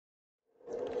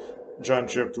John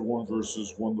chapter 1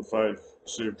 verses 1 to 5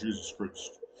 say of Jesus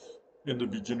Christ. In the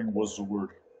beginning was the Word,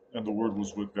 and the Word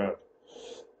was with God,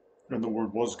 and the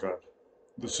Word was God.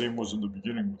 The same was in the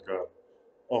beginning with God.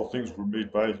 All things were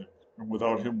made by him, and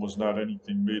without him was not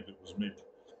anything made that was made.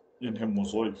 In him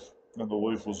was life, and the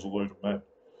life was the light of men.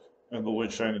 And the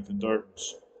light shineth in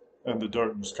darkness, and the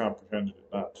darkness comprehended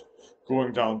it not.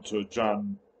 Going down to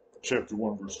John chapter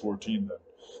 1 verse 14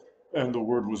 then. And the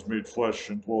Word was made flesh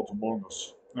and dwelt among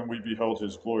us, and we beheld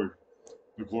his glory,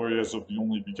 the glory as of the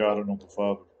only begotten of the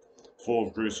Father, full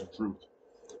of grace and truth.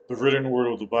 The written word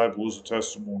of the Bible is a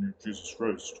testimony of Jesus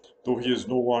Christ. Though he is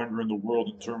no longer in the world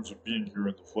in terms of being here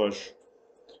in the flesh,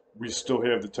 we still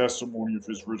have the testimony of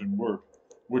his written word,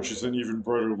 which is an even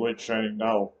brighter light shining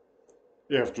now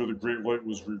after the great light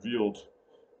was revealed.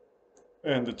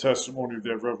 And the testimony of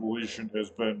that revelation has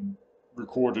been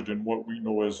recorded in what we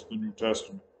know as the New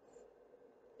Testament.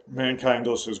 Mankind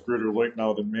thus has greater light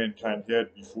now than mankind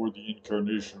had before the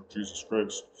incarnation of Jesus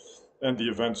Christ and the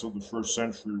events of the first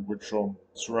century which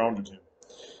surrounded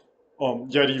him.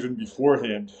 Yet even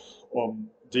beforehand,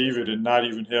 David, and not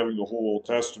even having the whole Old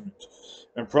Testament,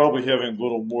 and probably having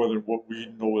little more than what we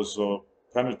know as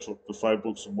Pentateuch, the five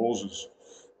books of Moses,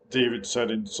 David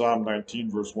said in Psalm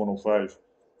 19, verse 105,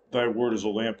 "Thy word is a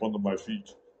lamp unto my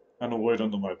feet, and a light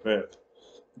unto my path."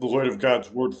 The light of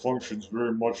God's word functions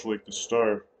very much like the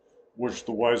star which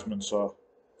the wise men saw,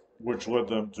 which led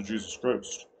them to Jesus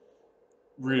Christ.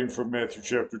 Reading from Matthew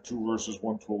chapter 2, verses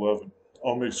 1 to 11.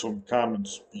 I'll make some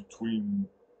comments between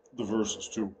the verses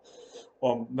too.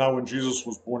 Now when Jesus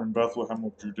was born in Bethlehem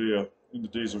of Judea, in the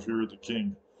days of Herod the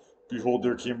king, behold,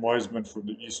 there came wise men from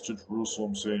the east to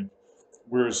Jerusalem, saying,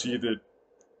 Where is he that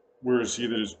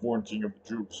is born King of the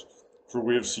Jews? For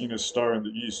we have seen his star in the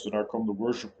east, and are come to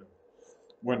worship him.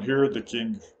 When Herod the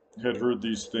king had heard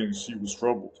these things, he was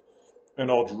troubled,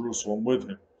 and all Jerusalem with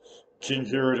him. King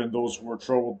Herod and those who were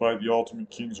troubled by the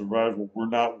ultimate king's arrival were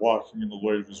not walking in the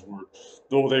light of his word,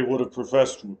 though they would have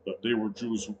professed to have been. They were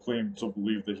Jews who claimed to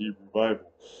believe the Hebrew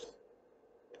Bible.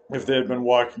 If they had been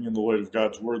walking in the light of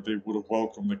God's word, they would have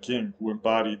welcomed the king who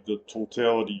embodied the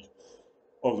totality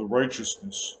of the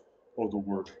righteousness of the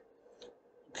word.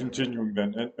 Continuing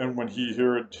then, and when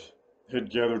Herod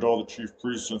had gathered all the chief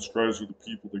priests and scribes of the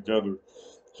people together,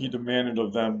 he demanded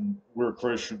of them where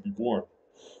Christ should be born.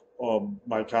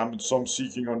 My comment: some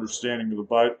seeking understanding of the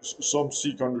Bible, some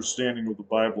seek understanding of the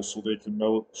Bible so they can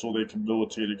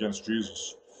militate against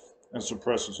Jesus and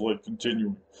suppress his light.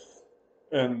 Continuing,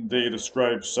 and they the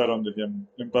scribes said unto him,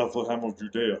 In Bethlehem of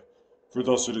Judea, for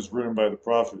thus it is written by the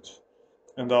prophet,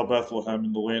 And thou Bethlehem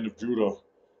in the land of Judah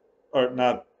art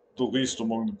not the least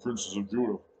among the princes of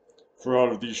Judah, for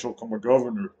out of thee shall come a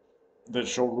governor that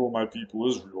shall rule my people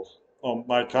Israel.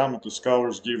 My comment: the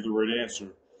scholars gave the right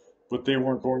answer, but they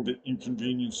weren't going to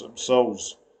inconvenience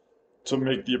themselves to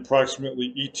make the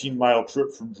approximately 18-mile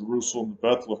trip from Jerusalem to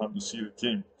Bethlehem to see the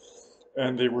king.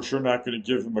 And they were sure not going to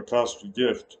give him a costly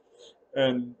gift.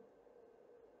 And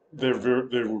they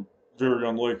were very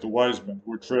unlike the wise men,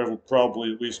 who had traveled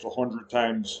probably at least 100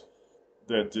 times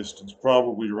that distance,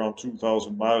 probably around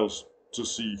 2,000 miles to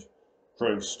see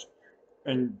Christ.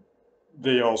 And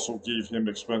they also gave him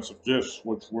expensive gifts,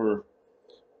 which were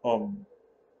um,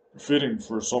 fitting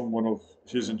for someone of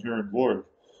his inherent glory.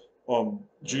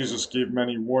 Jesus gave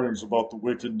many warnings about the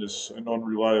wickedness and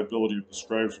unreliability of the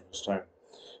scribes of his time.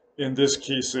 In this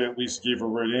case, they at least gave a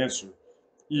right answer,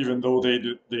 even though they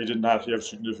did not have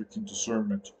significant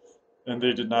discernment, and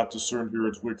they did not discern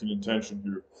Herod's wicked intention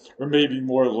here. Or maybe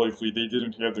more likely, they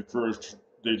didn't have the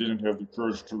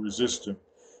courage to resist him,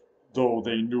 though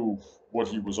they knew what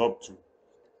he was up to.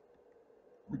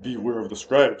 Beware of the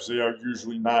scribes. They are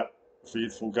usually not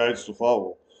faithful guides to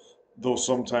follow, though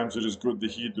sometimes it is good to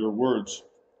heed their words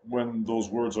when those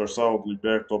words are solidly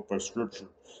backed up by Scripture,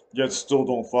 yet still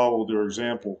don't follow their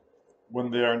example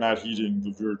when they are not heeding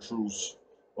the very truths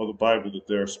of the Bible that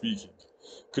they are speaking.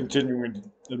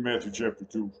 Continuing in Matthew chapter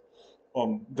 2.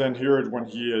 Then Herod, when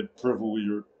he had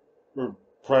or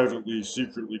privately,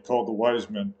 secretly called the wise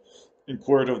men,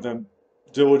 inquired of them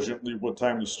diligently what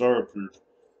time the star appeared.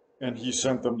 And he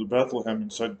sent them to Bethlehem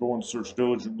and said, Go and search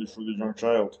diligently for the young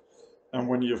child. And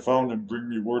when ye have found him, bring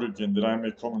me word again, that I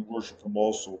may come and worship him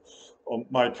also.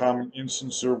 My common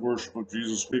insincere worship of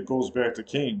Jesus, it goes back to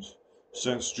Cain,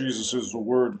 since Jesus is the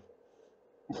Word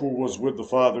who was with the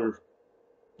Father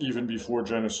even before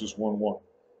Genesis 1:1.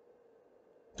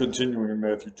 Continuing in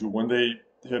Matthew 2, when they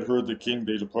had heard the king,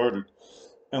 they departed.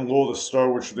 And lo, the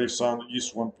star which they saw in the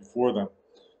east went before them,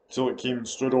 till it came and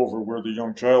stood over where the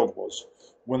young child was.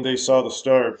 When they saw the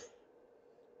star,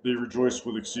 they rejoiced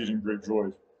with exceeding great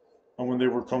joy. And when they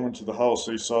were coming to the house,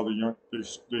 they saw the young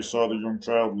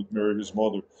child with Mary his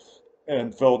mother,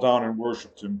 and fell down and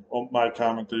worshipped him. My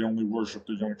comment: they only worshipped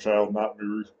the young child, not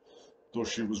Mary, though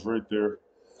she was right there.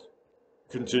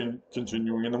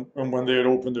 Continuing, and when they had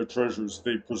opened their treasures,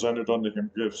 they presented unto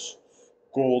him gifts,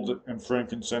 gold and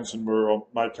frankincense and myrrh.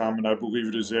 My comment: I believe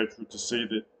it is accurate to say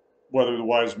that whether the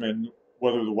wise men knew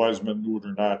it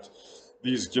or not,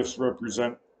 these gifts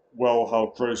represent well how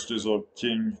Christ is a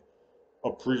king, a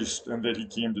priest, and that he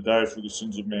came to die for the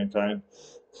sins of mankind.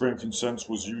 Frankincense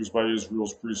was used by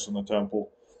Israel's priests in the temple,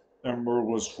 and myrrh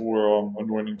was for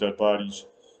anointing dead bodies.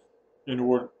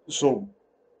 So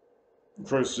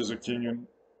Christ is a king and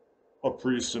a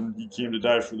priest, and he came to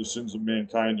die for the sins of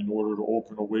mankind in order to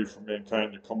open a way for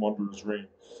mankind to come under his reign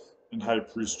and high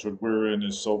priesthood, wherein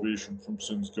is salvation from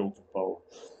sin's guilt and power.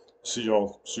 See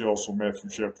also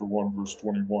Matthew chapter 1, verse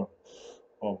 21,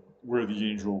 where the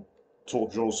angel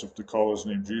told Joseph to call his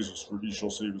name Jesus, for he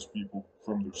shall save his people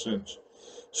from their sins.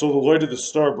 So the light of the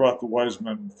star brought the wise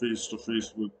men face to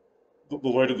face with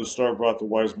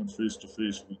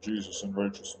Jesus in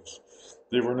righteousness.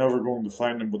 They were never going to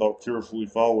find him without carefully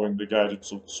following the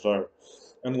guidance of the star.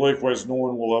 And likewise, no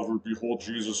one will ever behold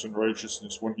Jesus in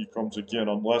righteousness when he comes again,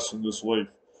 unless in this life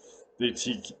they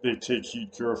take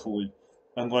heed carefully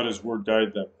and let his word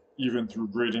guide them, even through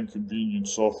great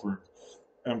inconvenience, suffering,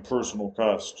 and personal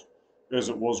cost, as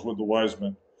it was with the wise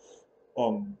men.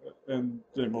 And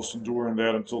they must endure in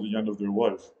that until the end of their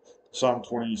life. Psalm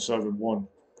 27:1.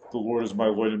 The Lord is my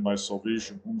light and my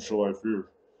salvation. Whom shall I fear?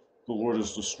 The Lord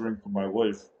is the strength of my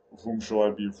life. Of whom shall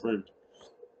I be afraid?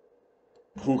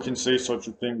 Who can say such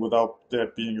a thing without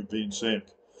that being a vain saying?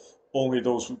 Only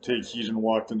those who take heed and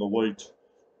walk in the light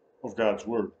of God's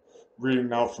word. Reading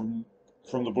now from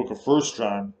the book of 1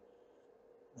 John,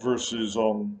 verses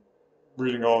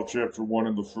reading all of chapter 1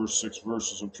 and the first 6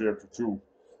 verses of chapter 2.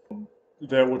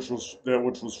 That which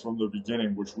was from the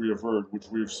beginning, which we have heard,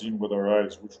 which we have seen with our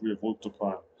eyes, which we have looked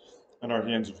upon, and our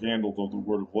hands have handled of the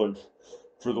word of life.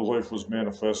 For the life was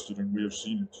manifested, and we have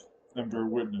seen it, and bear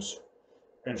witness,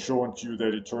 and show unto you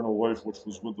that eternal life which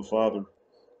was with the Father,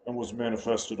 and was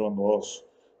manifested unto us.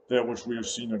 That which we have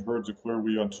seen and heard declare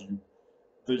we unto you,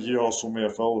 that ye also may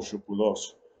have fellowship with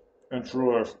us. And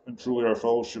truly our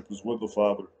fellowship is with the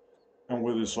Father, and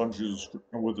with his Son Jesus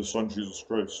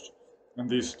Christ. And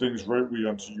these things write we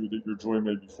unto you, that your joy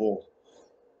may be full.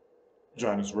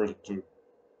 John is writing to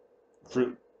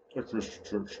a Christian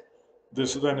church.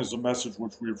 This then is a message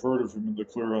which we have heard of him, and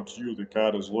declare unto you, that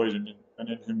God is light, and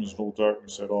in him is no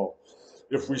darkness at all.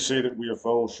 If we say that we have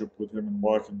fellowship with him and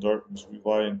walk in darkness, we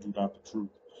lie and do not the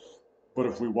truth. But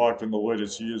if we walk in the light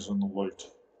as he is in the light,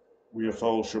 we have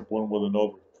fellowship one with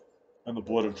another, and the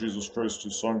blood of Jesus Christ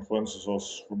his Son cleanses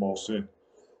us from all sin.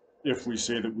 If we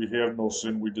say that we have no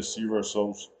sin, we deceive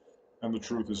ourselves, and the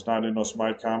truth is not in us.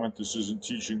 My comment: this isn't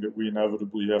teaching that we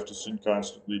inevitably have to sin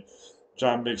constantly.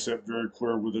 John makes that very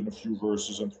clear within a few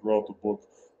verses and throughout the book.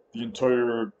 The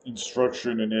entire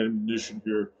instruction and admonition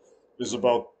here is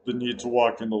about the need to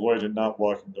walk in the light and not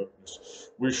walk in darkness.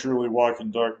 We surely walk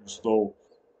in darkness, though,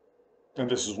 and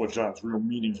this is what John's real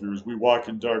meaning here is: we walk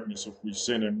in darkness if we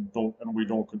sin and we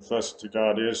don't confess it to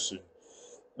God as sin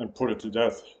and put it to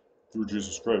death through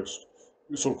Jesus Christ.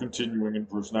 So continuing in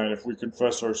verse 9, if we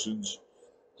confess our sins,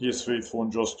 he is faithful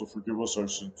and just to forgive us our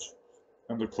sins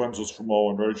and to cleanse us from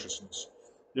all unrighteousness.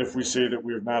 If we say that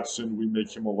we have not sinned, we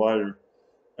make him a liar,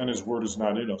 and his word is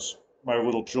not in us. My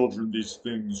little children, these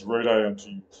things write I unto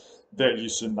you, that ye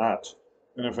sin not.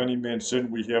 And if any man sin,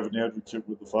 we have an advocate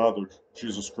with the Father,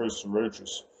 Jesus Christ the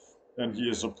righteous. And he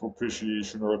is a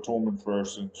propitiation or atonement for our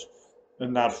sins,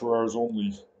 and not for ours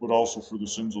only, but also for the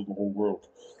sins of the whole world.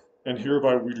 And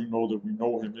hereby we do know that we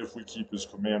know him, if we keep his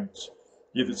commandments.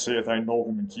 He that saith, I know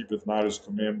him, and keepeth not his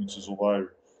commandments, is a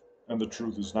liar, and the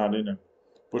truth is not in him.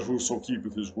 But whoso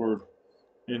keepeth his word,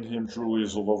 in him truly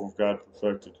is the love of God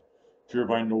perfected.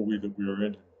 Hereby know we that we are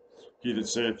in him. He that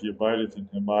saith he abideth in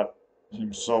him ought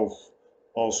himself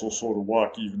also so to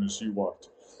walk, even as he walked.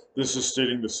 This is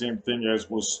stating the same thing as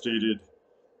what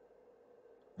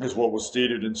was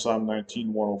stated in Psalm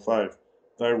 19:105.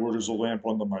 Thy word is a lamp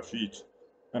unto my feet,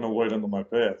 and a light unto my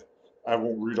path. I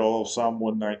won't read all of Psalm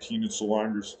 119. It's the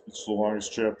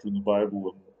longest chapter in the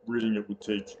Bible, and reading it would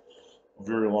take a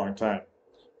very long time.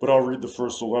 But I'll read the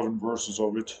first 11 verses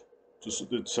of it.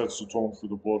 It sets the tone for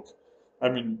the book.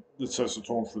 It sets the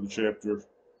tone for the chapter,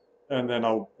 and then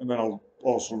I'll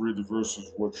also read the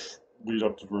verses which lead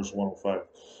up to verse 105.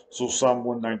 So Psalm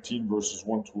 119 verses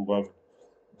 1 to 11.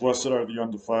 Blessed are the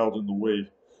undefiled in the way,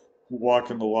 who walk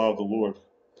in the law of the Lord.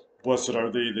 Blessed are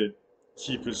they that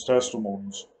keep his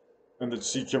testimonies, and that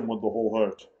seek him with the whole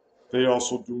heart. They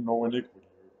also do no iniquity,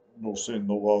 no sin,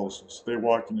 no lawlessness. They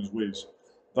walk in his ways.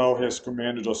 Thou hast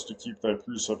commanded us to keep thy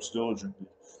precepts diligently.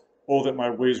 Oh, that my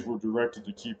ways were directed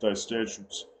to keep thy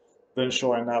statutes. Then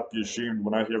shall I not be ashamed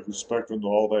when I have respect unto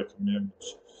all thy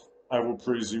commandments. I will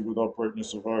praise thee with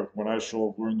uprightness of heart when I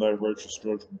shall have learned thy righteous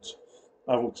judgments.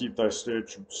 I will keep thy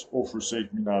statutes. O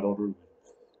forsake me not utterly.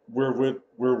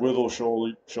 Wherewithal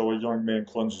shall a young man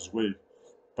cleanse his way?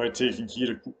 By taking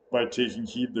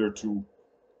heed thereto,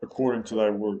 according to thy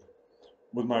word.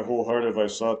 With my whole heart have I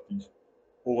sought thee.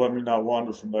 O let me not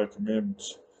wander from thy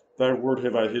commandments. Thy word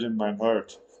have I hid in mine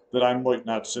heart, that I might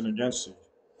not sin against thee.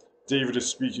 David is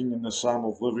speaking in the psalm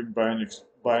of living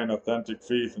by an authentic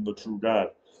faith in the true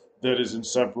God that is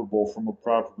inseparable from a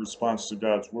proper response to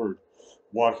God's word,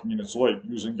 walking in its light,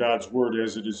 using God's word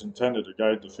as it is intended to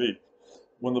guide the faith.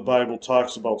 When the Bible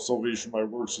talks about salvation by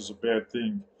works as a bad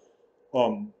thing,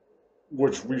 um,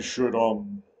 which we should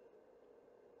um,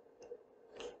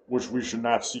 which we should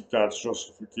not seek God's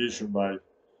justification by,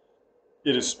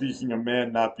 it is speaking of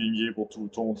man not being able to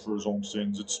atone for his own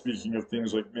sins. It's speaking of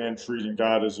things like man treating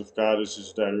God as if God is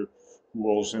his debtor who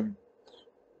owes him.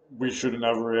 We should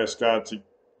never ask God to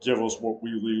give us what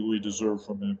we legally deserve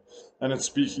from him. And it's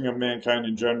speaking of mankind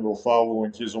in general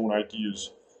following his own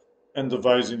ideas and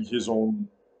devising his own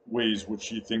ways which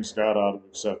he thinks God ought to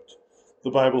accept.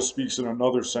 The Bible speaks in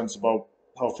another sense about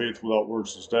how faith without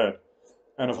works is dead,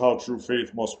 and of how true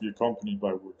faith must be accompanied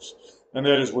by works. And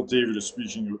that is what David is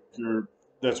speaking of here.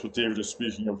 That's what David is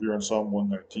speaking of here in Psalm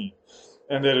 119.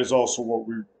 And that is also what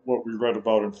we read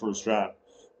about in 1 John,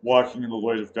 walking in the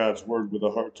light of God's word with a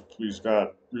heart to please God,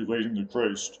 relating to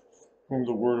Christ, whom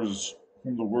the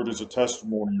word is a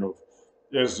testimony of,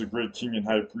 as the great King and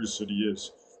High Priest that he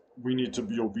is. We need to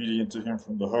be obedient to him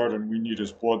from the heart, and we need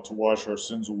his blood to wash our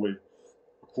sins away,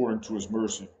 according to his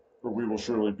mercy, or we will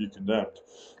surely be condemned.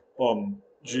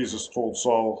 Jesus told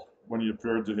Saul when he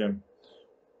appeared to him,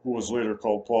 who was later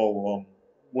called Paul,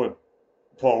 what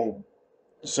Paul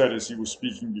said as he was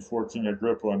speaking before King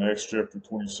Agrippa in Acts chapter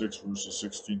 26, verses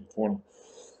 16 to 20.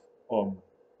 Um,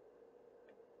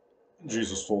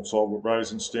 Jesus told Saul, "But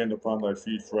rise and stand upon thy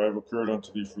feet, for I have appeared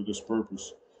unto thee for this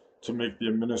purpose, to make thee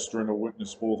a minister and a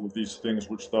witness both of these things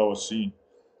which thou hast seen,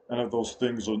 and of those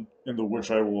things in the which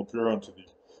I will appear unto thee,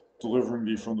 delivering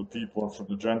thee from the people and from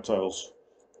the Gentiles,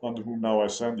 unto whom now I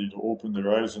send thee, to open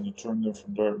their eyes and to turn them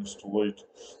from darkness to light,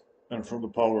 and from the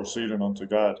power of Satan unto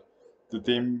God, that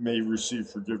they may receive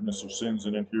forgiveness of sins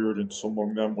and inheritance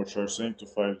among them which are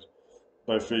sanctified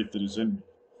by faith that is in me."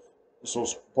 So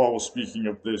Paul was speaking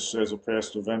of this as a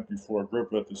past event before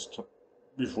Agrippa at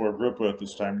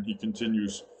this time, and he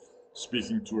continues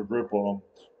speaking to Agrippa.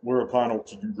 Whereupon, O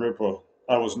King Agrippa,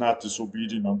 I was not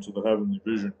disobedient unto the heavenly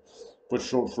vision, but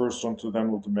showed first unto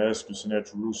them of Damascus and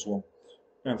at Jerusalem,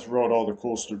 and throughout all the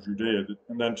coast of Judea,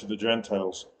 and then to the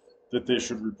Gentiles, that they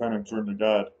should repent and turn to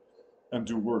God, and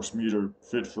do works meet or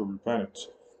fit for repentance.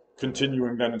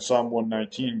 Continuing then in Psalm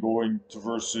 119, going to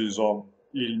verses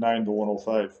 89 to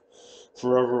 105.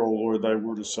 Forever, O Lord, thy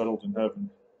word is settled in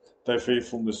heaven. Thy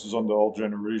faithfulness is unto all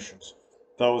generations.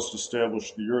 Thou hast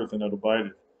established the earth, and it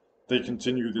abideth. They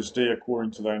continue this day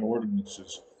according to thine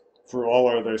ordinances. For all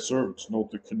are thy servants.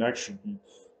 Note the connection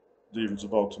David's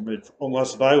about to make.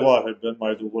 Unless thy law had been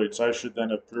my delights, I should then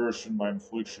have perished in mine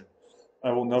affliction.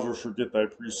 I will never forget thy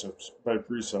precepts,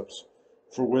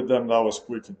 for with them thou hast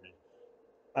quickened me.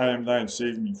 I am thine,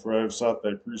 save me, for I have sought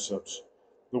thy precepts.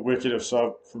 The wicked have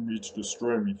sought for me to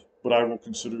destroy me, but I will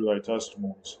consider thy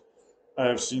testimonies. I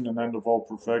have seen an end of all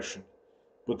perfection,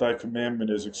 but thy commandment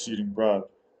is exceeding broad.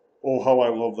 Oh, how I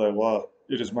love thy law!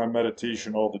 It is my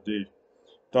meditation all the day.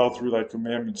 Thou through thy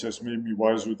commandments hast made me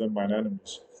wiser than mine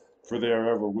enemies, for they are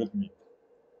ever with me.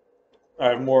 I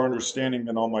have more understanding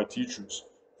than all my teachers,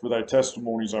 for thy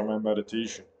testimonies are my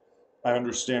meditation. I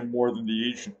understand more than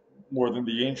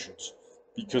the ancients,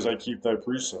 because I keep thy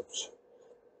precepts.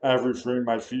 I have refrained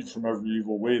my feet from every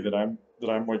evil way that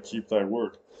I might keep thy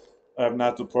word. I have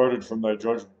not departed from thy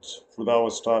judgments, for thou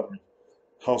hast taught me.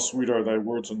 How sweet are thy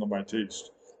words unto my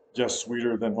taste, yes,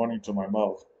 sweeter than honey to my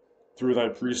mouth. Through thy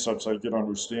precepts I get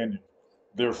understanding,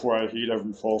 therefore I hate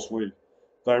every false way.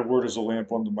 Thy word is a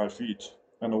lamp unto my feet,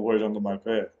 and a light unto my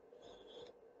path.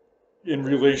 In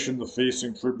relation to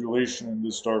facing tribulation in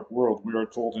this dark world, we are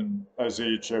told in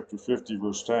Isaiah chapter 50,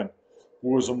 verse 10,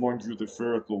 "Who is among you that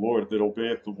feareth the Lord, that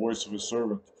obeyeth the voice of his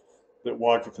servant, that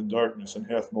walketh in darkness, and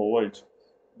hath no light?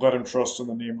 Let him trust in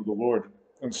the name of the Lord,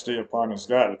 and stay upon his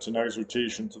God." It's an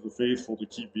exhortation to the faithful to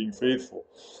keep being faithful.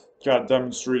 God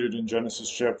demonstrated in Genesis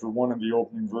chapter 1 in the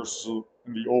opening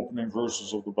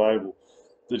verses of the Bible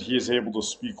that he is able to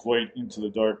speak light into the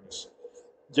darkness.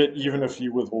 Yet even if he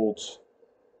withholds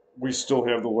we still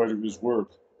have the light of his word,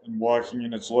 and walking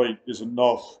in its light is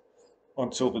enough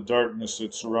until the darkness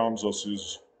that surrounds us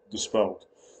is dispelled.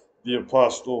 The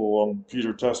apostle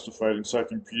Peter testified in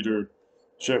 2 Peter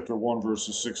chapter 1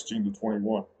 verses 16 to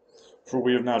 21. For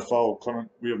we have not followed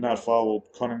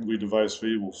cunningly devised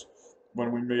fables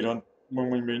when we made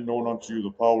known unto you the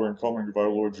power and coming of our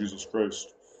Lord Jesus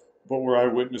Christ, but were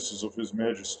eyewitnesses of his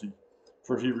majesty.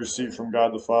 For he received from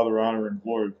God the Father honor and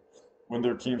glory, when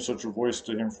there came such a voice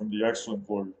to him from the excellent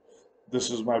glory,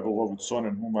 This is my beloved Son,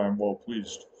 in whom I am well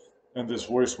pleased. And this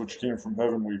voice which came from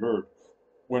heaven we heard,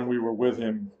 when we were with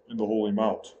him in the holy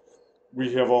mount.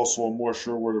 We have also a more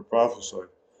sure word of prophecy,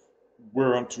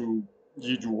 whereunto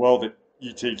ye do well that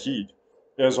ye take heed,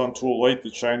 as unto a light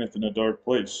that shineth in a dark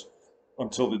place,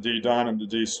 until the day dawn and the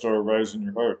day star arise in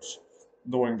your hearts,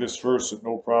 knowing this first, that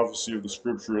no prophecy of the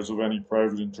Scripture is of any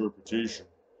private interpretation.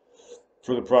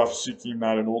 For the prophecy came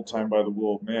not in old time by the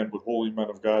will of man, but holy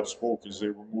men of God spoke as they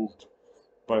were moved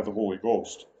by the Holy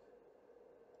Ghost.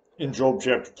 In Job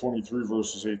chapter 23,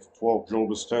 verses 8 to 12,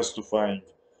 Job is testifying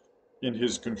in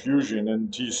his confusion,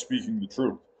 and he's speaking the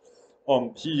truth.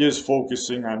 He is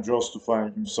focusing on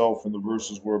justifying himself in the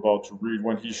verses we're about to read,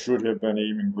 when he should have been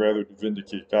aiming rather to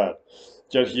vindicate God.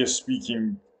 Yet he is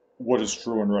speaking what is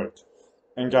true and right.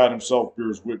 And God himself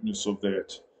bears witness of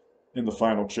that in the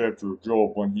final chapter of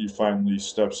Job, when he finally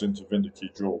steps in to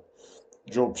vindicate Job.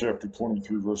 Job chapter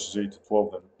 23, verses 8 to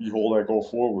 12 then. Behold, I go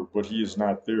forward, but he is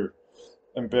not there,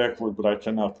 and backward, but I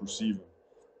cannot perceive him.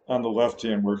 On the left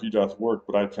hand where he doth work,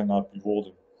 but I cannot behold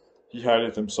him. He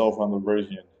hideth himself on the right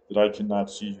hand, that I cannot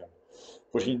see him.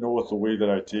 But he knoweth the way that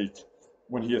I take.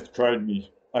 When he hath tried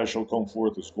me, I shall come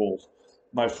forth as gold.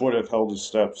 My foot hath held his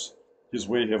steps. His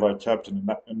way have I kept and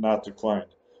not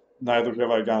declined. Neither have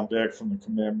I gone back from the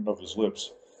commandment of his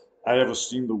lips. I have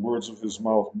esteemed the words of his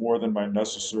mouth more than my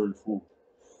necessary food.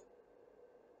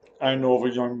 I know of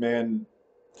a young man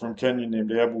from Kenya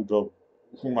named Abu Dhab,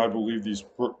 whom I believe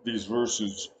these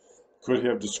verses could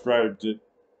have described it.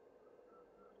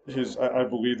 I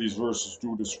believe these verses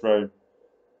do describe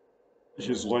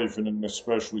his life in an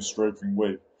especially striking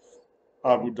way.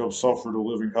 Abu Dhab suffered a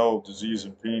living hell of disease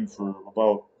and pain for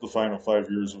about the final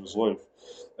 5 years of his life.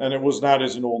 And it was not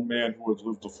as an old man who had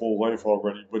lived a full life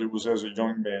already, but it was as a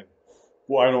young man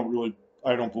who I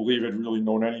don't believe had really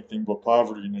known anything but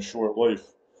poverty in his short life.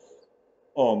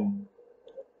 Um,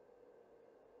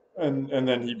 and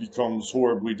then he becomes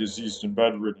horribly diseased and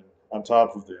bedridden on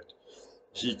top of that.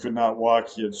 He could not walk,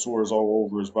 he had sores all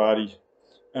over his body,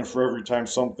 and for every time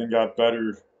something got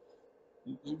even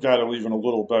a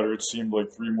little better, it seemed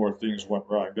like three more things went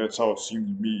wrong. That's how it seemed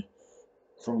to me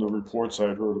from the reports I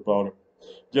had heard about him.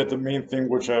 Yet the main thing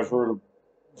which I've heard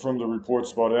from the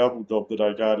reports about Abu Dhab that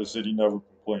I got is that he never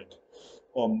complained.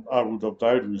 Abu Dhab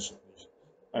died recently.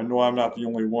 I know I'm not the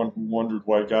only one who wondered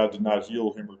why God did not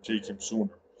heal him or take him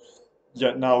sooner.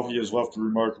 Yet now he has left a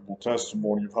remarkable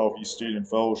testimony of how he stayed in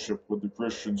fellowship with the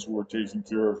Christians who were taking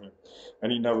care of him,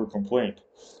 and he never complained.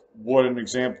 What an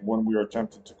example when we are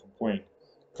tempted to complain.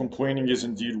 Complaining is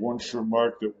indeed one sure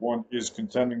mark that one is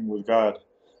contending with God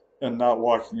and not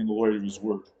walking in the light of his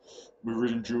word. We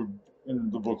read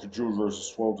in the book of Jude,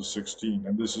 verses 12 to 16,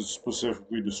 and this is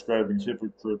specifically describing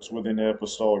hypocrites within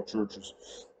apostolic churches.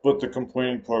 But the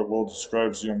complaining part well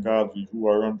describes the ungodly who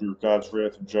are under God's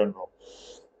wrath in general.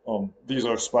 These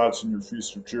are spots in your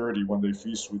feast of charity when they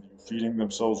feast with you, feeding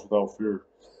themselves without fear.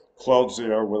 Clouds they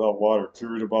are without water,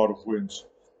 carried about of winds.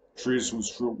 Trees whose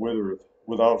fruit withereth,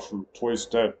 without fruit, twice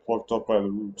dead, plucked up by the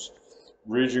roots.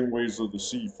 Raging waves of the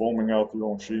sea, foaming out their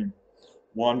own shame.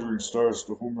 Wandering stars,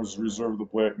 to whom is reserved the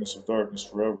blackness of darkness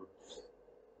forever.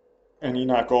 And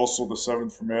Enoch also the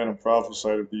seventh from Adam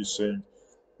prophesied of these, saying,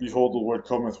 Behold, the Lord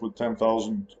cometh with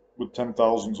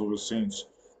 10,000s of his saints,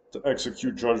 to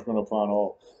execute judgment upon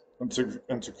all,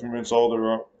 and to convince all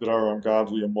that are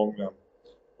ungodly among them,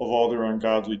 of all their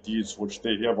ungodly deeds which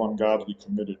they have ungodly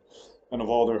committed, and of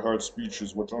all their hard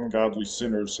speeches which ungodly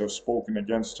sinners have spoken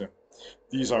against him.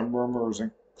 These are murmurers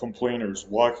and complainers,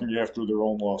 walking after their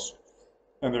own lust,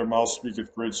 and their mouth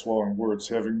speaketh great swelling words,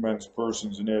 having men's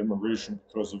persons in admiration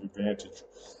because of advantage.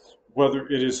 Whether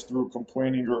it is through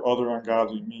complaining or other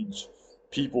ungodly means,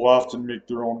 people often make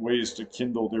their own ways to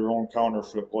kindle their own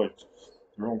counterfeit light,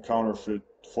 their own counterfeit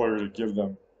fire to give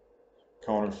them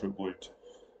counterfeit light.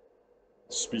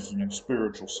 Speaking in a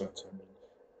spiritual sense, I mean.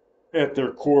 At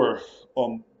their core,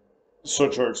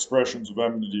 such are expressions of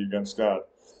enmity against God.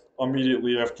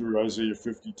 Immediately after Isaiah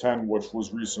 50:10, which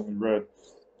was recently read,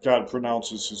 God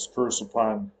pronounces his curse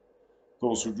upon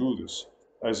those who do this.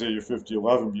 Isaiah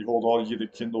 50:11, Behold, all ye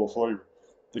that kindle a fire,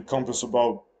 that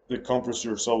compass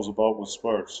yourselves about with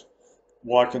sparks.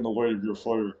 Walk in the light of your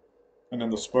fire, and in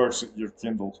the sparks that ye have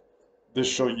kindled. This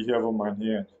shall ye have on mine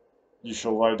hand. Ye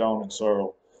shall lie down in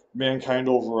sorrow. Mankind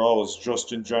overall is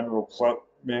just in general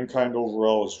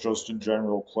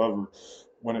clever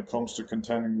when it comes to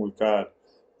contending with God,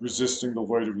 resisting the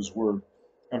light of his word,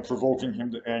 and provoking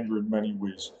him to anger in many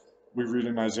ways. We read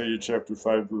in Isaiah chapter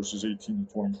 5, verses 18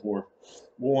 to 24.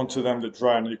 Woe unto them that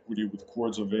draw iniquity with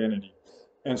cords of vanity,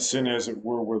 and sin as it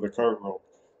were with a cart rope,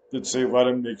 that say, Let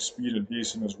him make speed and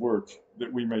hasten his work,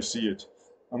 that we may see it.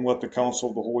 And let the counsel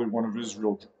of the Holy One of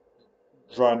Israel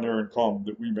draw near and come,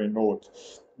 that we may know it.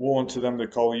 Woe unto them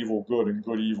that call evil good and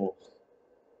good evil,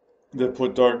 that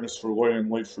put darkness for light and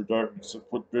light for darkness, that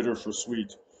put bitter for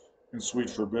sweet and sweet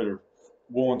for bitter.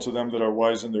 Woe unto them that are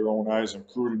wise in their own eyes and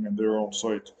prudent in their own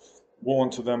sight. Woe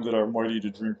unto them that are mighty to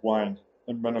drink wine,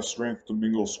 and men of strength to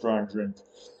mingle strong drink,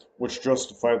 which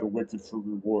justify the wicked for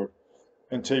reward,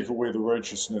 and take away the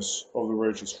righteousness of the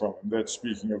righteous from him. That's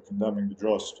speaking of condemning the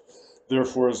just.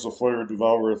 Therefore, as the fire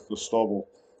devoureth the stubble,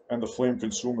 and the flame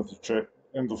consumeth the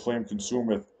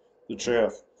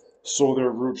chaff, so their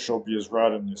root shall be as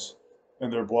rottenness,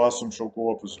 and their blossom shall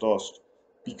go up as dust,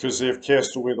 because they have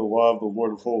cast away the law of the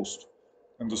Lord of hosts,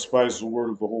 and despised the word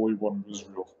of the Holy One of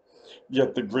Israel.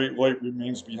 Yet the great light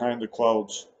remains behind the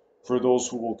clouds for those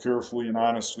who will carefully and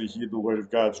honestly heed the light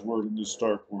of God's word in this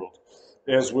dark world.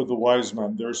 As with the wise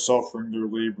men, their suffering, their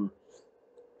labor,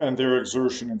 and their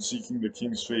exertion in seeking the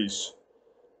king's face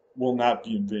will not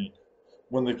be in vain.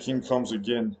 When the king comes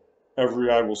again,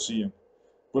 every eye will see him,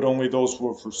 but only those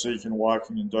who have forsaken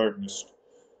walking in darkness,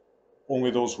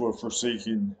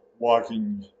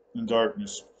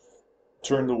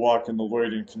 turn to walk in the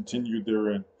light and continue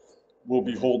therein, will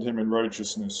behold him in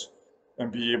righteousness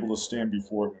and be able to stand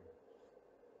before him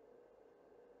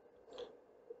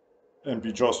and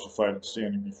be justified in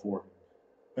standing before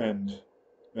him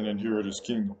and inherit his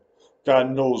kingdom.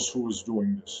 God knows who is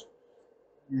doing this.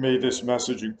 May this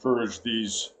message encourage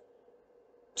these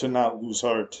to not lose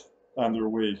heart on their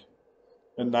way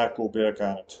and not go back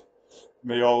on it.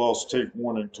 May all else take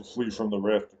warning to flee from the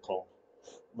wrath to come.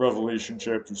 Revelation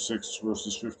chapter 6,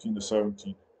 verses 15 to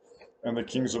 17. And the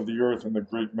kings of the earth, and the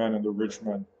great men, and the rich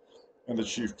men, and the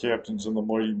chief captains, and the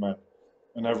mighty men,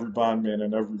 and every bondman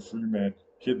and every free man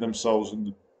hid themselves in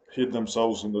the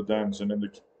dens and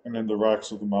in the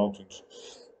rocks of the mountains,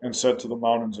 and said to the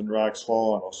mountains and rocks,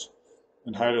 Fall on us,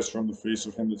 and hide us from the face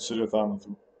of him that sitteth on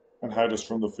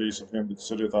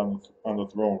the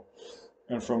throne,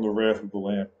 and from the wrath of the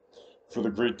Lamb. For the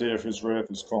great day of his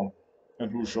wrath is come,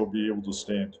 and who shall be able to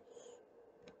stand?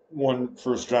 1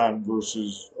 John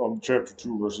chapter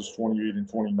 2 verses 28 and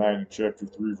 29, and chapter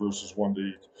 3 verses 1 to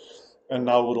 8. And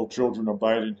now, little children,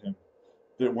 abide in him,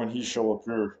 that when he shall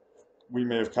appear, we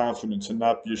may have confidence and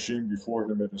not be ashamed before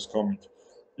him at his coming.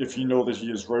 If ye know that he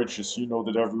is righteous, ye know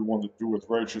that every one that doeth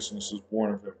righteousness is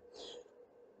born of him.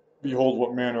 Behold,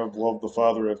 what manner of love the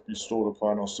Father hath bestowed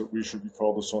upon us, that we should be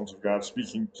called the sons of God,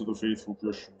 speaking to the faithful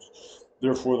Christians.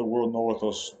 Therefore the world knoweth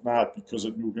us not, because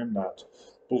it knew him not.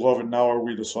 Beloved, now are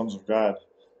we the sons of God,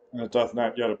 and it doth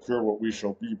not yet appear what we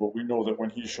shall be, but we know that when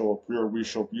he shall appear, we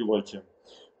shall be like him,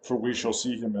 for we shall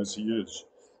see him as he is.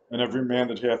 And every man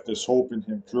that hath this hope in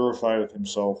him purifieth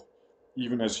himself,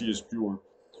 even as he is pure.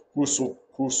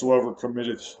 Whosoever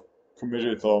committeth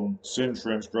sin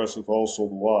transgresseth also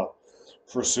the law,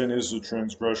 for sin is the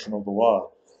transgression of the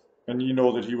law. And ye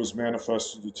know that he was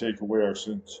manifested to take away our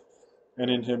sins, and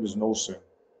in him is no sin.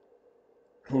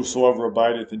 Whosoever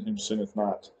abideth in him sinneth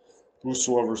not.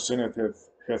 Whosoever sinneth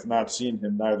hath not seen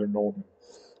him, neither known him.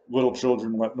 Little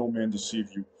children, let no man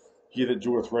deceive you. He that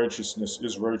doeth righteousness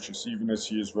is righteous, even as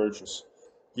he is righteous.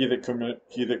 He that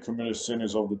committeth sin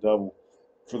is of the devil,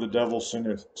 for the devil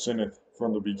sinneth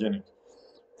from the beginning.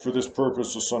 For this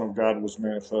purpose the Son of God was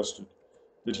manifested,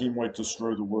 that he might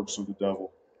destroy the works of the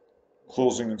devil.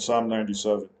 Closing in Psalm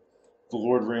 97. The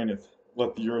Lord reigneth,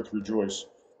 let the earth rejoice.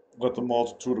 Let the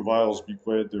multitude of isles be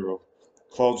glad thereof.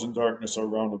 Clouds and darkness are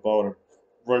round about him.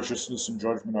 Righteousness and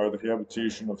judgment are the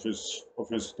habitation of his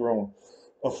throne.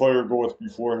 A fire goeth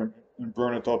before him, and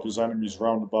burneth up his enemies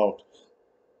round about.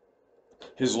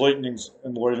 His lightnings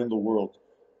enlightened the world.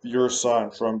 The earth saw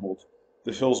and trembled.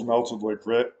 The hills melted like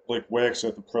wax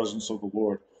at the presence of the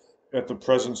Lord of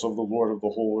the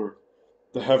whole earth.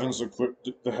 The heavens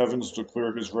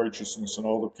declare his righteousness, and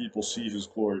all the people see his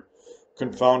glory.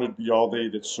 Confounded be all they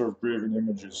that serve graven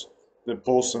images, that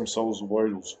boast themselves of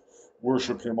idols.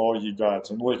 Worship him, all ye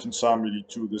gods. And like in Psalm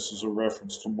 82, this is a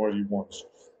reference to mighty ones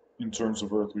in terms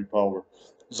of earthly power.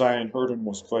 Zion heard and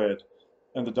was glad,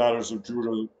 and the daughters of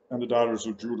Judah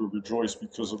rejoice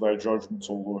because of thy judgments,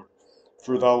 O Lord.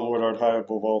 For thou, Lord, art high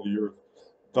above all the earth.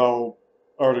 Thou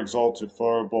art exalted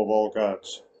far above all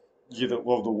gods. Ye that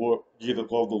love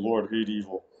the Lord hate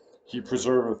evil. He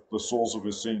preserveth the souls of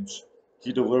his saints.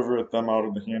 He delivereth them out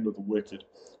of the hand of the wicked.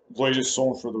 Light is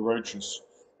sown for the righteous,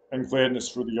 and gladness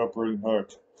for the upright in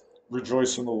heart.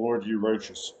 Rejoice in the Lord, ye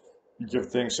righteous, and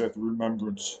give thanks at the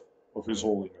remembrance of his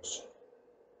holiness.